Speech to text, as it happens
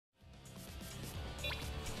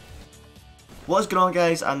What's going on,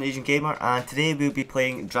 guys? I'm the Asian Gamer, and today we'll be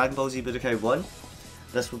playing Dragon Ball Z Budokai 1.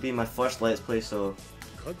 This will be my first Let's Play, so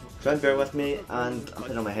try and bear with me, and I'm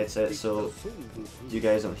putting on my headset so you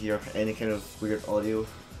guys don't hear any kind of weird audio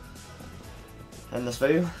in this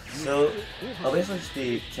video. So I'll basically just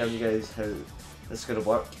be telling you guys how this is going to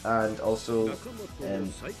work, and also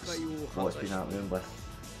what's been happening with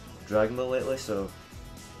Dragon Ball lately, so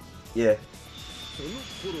yeah.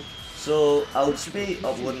 So I'll just be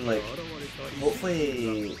uploading, like,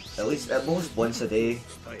 hopefully at most once a day,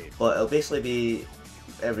 but it'll basically be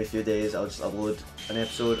every few days. I'll just upload an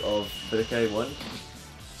episode of Budokai 1.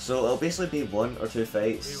 So it'll basically be 1 or 2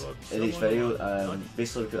 fights in each video,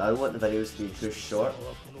 basically because I don't want the videos to be too short.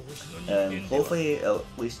 Hopefully it'll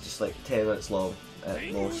at least just like 10 minutes long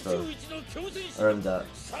at most, or around that.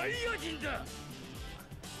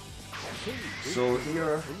 So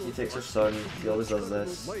here, he takes her son, he always does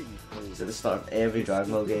this. It's at the start of every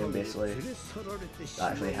Dragon Ball game, basically. It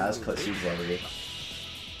actually has cutscenes every day.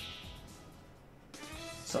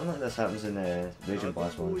 Something like this happens in Rage and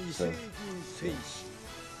Blast 1, so yeah.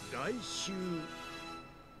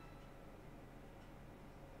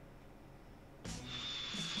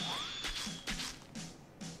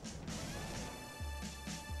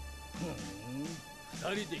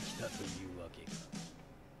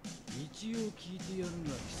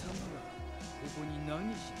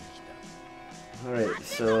 Alright,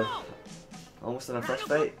 so almost in our first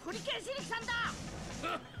fight.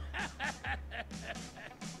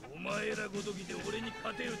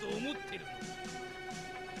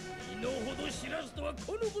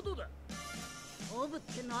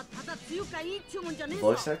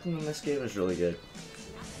 Voice acting in this game is really good.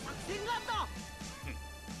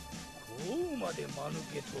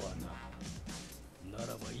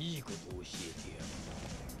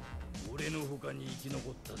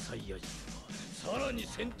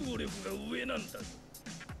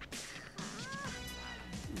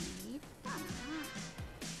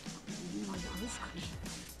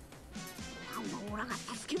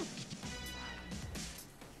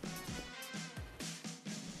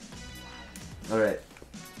 Alright.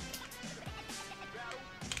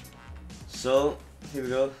 So, here we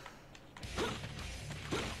go.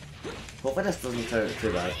 Hopefully this doesn't turn out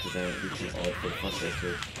too bad, because then it would be too odd for the first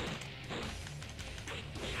episode.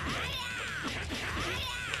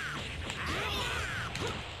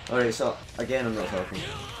 Alright, so again I'm not talking.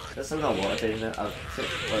 There's still not a lot of time in it. I've took,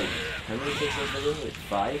 like, how many takes this video? Like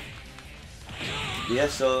 5? Yeah,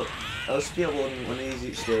 so I'll just be uploading one of these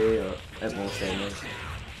each day, or at most anyway.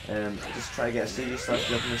 Just try to get a series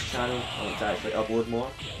started up on this channel. I want to actually upload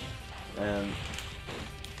more.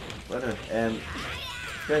 But anyway,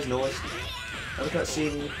 if you guys noticed, in the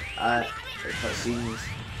cutscenes,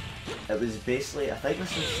 it was basically, I think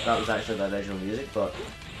that was actually the original music, but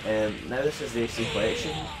now this is the AC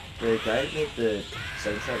collection. The guy who made the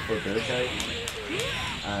soundtrack for Budokai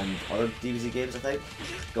and other DBZ games, I think,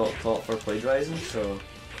 got caught for plagiarising, so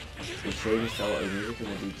they changed a lot of the music in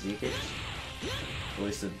the DBZ games. At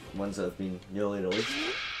least the ones that have been newly released.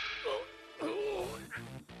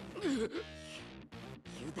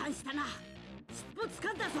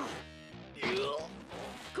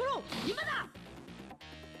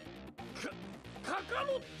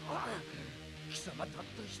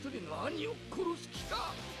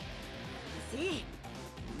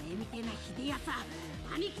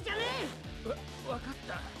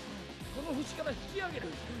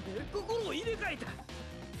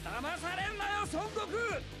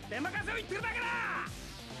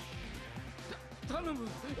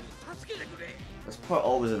 This part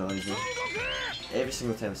always annoys me. Every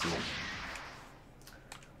single time I see it.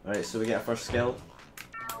 Alright, so we get our first skill.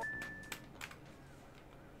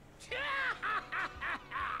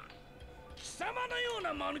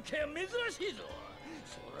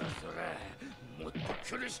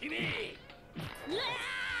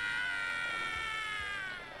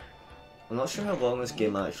 I'm not sure how long this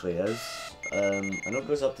game actually is. I know it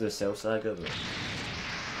goes up to the Cell Saga, but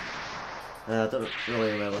I don't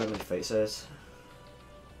really remember how many fights it is.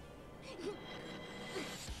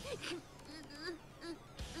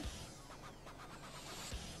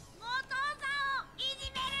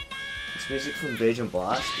 This music from Rage and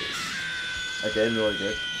Blast is, again, really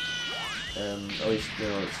good. At least, you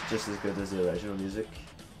know, it's just as good as the original music,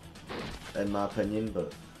 in my opinion,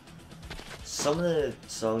 but some of the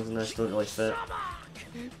songs in this don't really fit.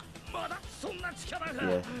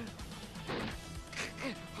 Yeah.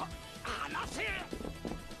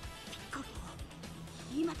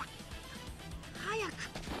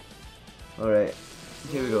 Alright,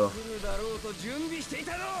 here we go.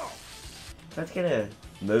 Try to kind of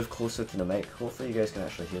move closer to the mic. Hopefully you guys can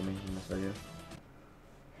actually hear me in this video.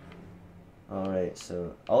 Alright,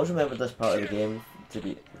 so I always remember this part of the game to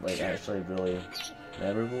be like actually really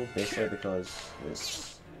memorable, basically because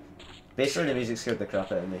it's basically the music scared the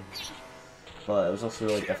crap out of me. But it was also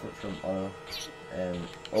really different from other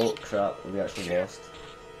oh crap, we actually lost.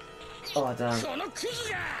 Oh damn.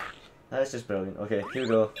 That's just brilliant. Okay, here we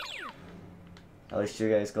go. At least you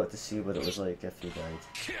guys got to see what it was like if you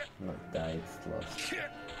died. Not died, lost.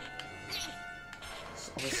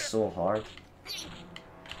 It's always so hard.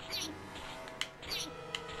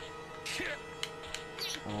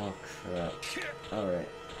 Oh crap. Alright.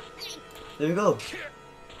 There we go.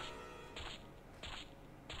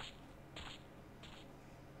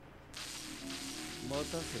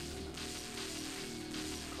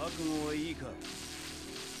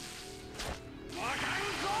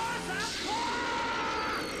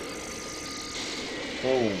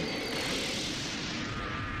 Boom.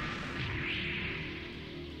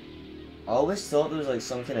 I always thought there was like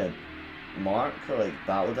some kind of mark or like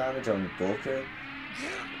battle damage on Goku,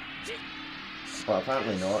 but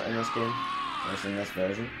apparently not in this game, at least in this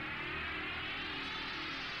version.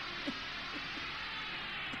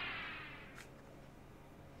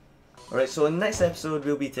 Alright, so in the next episode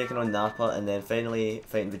we'll be taking on Nappa and then finally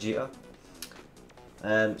fighting Vegeta.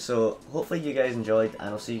 So hopefully you guys enjoyed and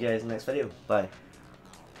I'll see you guys in the next video. Bye.